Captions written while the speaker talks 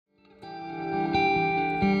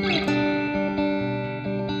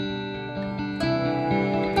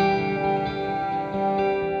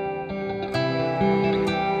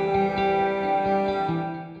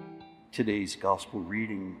Today's gospel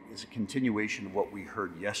reading is a continuation of what we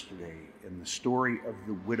heard yesterday in the story of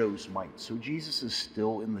the widow's mite. So Jesus is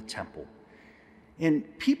still in the temple, and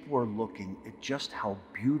people are looking at just how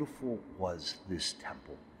beautiful was this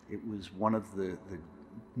temple. It was one of the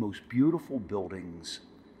most beautiful buildings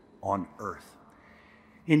on earth.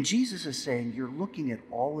 And Jesus is saying, you're looking at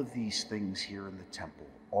all of these things here in the temple,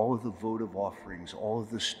 all of the votive offerings, all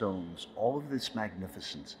of the stones, all of this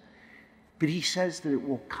magnificence. But he says that it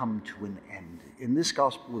will come to an end. And this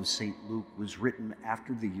Gospel of St. Luke was written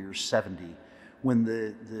after the year 70, when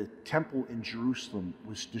the temple in Jerusalem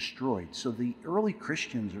was destroyed. So the early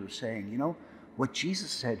Christians are saying, you know, what Jesus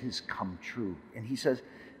said has come true. And he says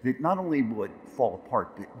that not only will it fall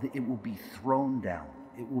apart, but it will be thrown down.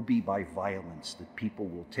 It will be by violence that people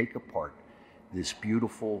will take apart this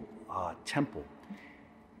beautiful temple.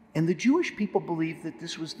 And the Jewish people believed that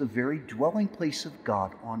this was the very dwelling place of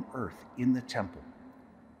God on earth, in the temple.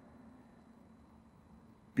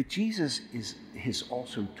 But Jesus has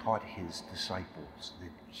also taught his disciples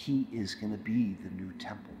that he is going to be the new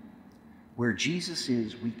temple. Where Jesus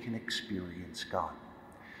is, we can experience God.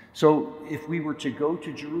 So if we were to go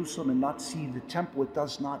to Jerusalem and not see the temple, it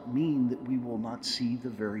does not mean that we will not see the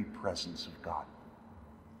very presence of God.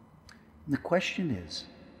 And the question is,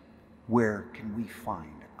 where can we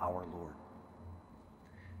find our Lord?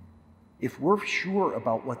 If we're sure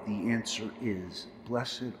about what the answer is,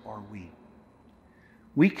 blessed are we.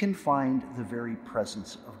 We can find the very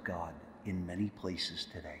presence of God in many places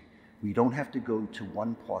today. We don't have to go to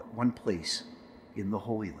one place in the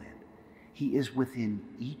Holy Land. He is within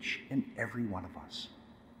each and every one of us.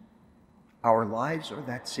 Our lives are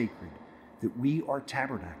that sacred that we are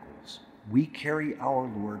tabernacles. We carry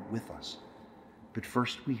our Lord with us. But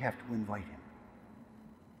first we have to invite him.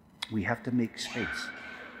 We have to make space.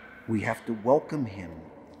 We have to welcome him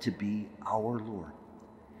to be our Lord.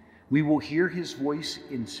 We will hear his voice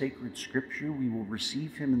in sacred scripture. We will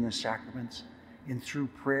receive him in the sacraments. And through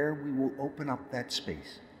prayer, we will open up that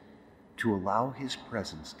space to allow his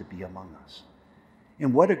presence to be among us.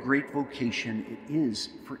 And what a great vocation it is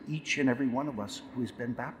for each and every one of us who has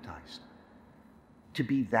been baptized, to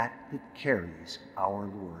be that carries our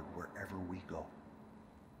Lord wherever we go.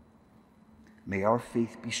 May our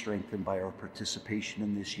faith be strengthened by our participation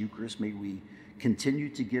in this Eucharist. May we continue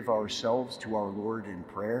to give ourselves to our Lord in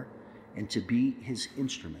prayer and to be his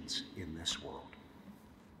instruments in this world.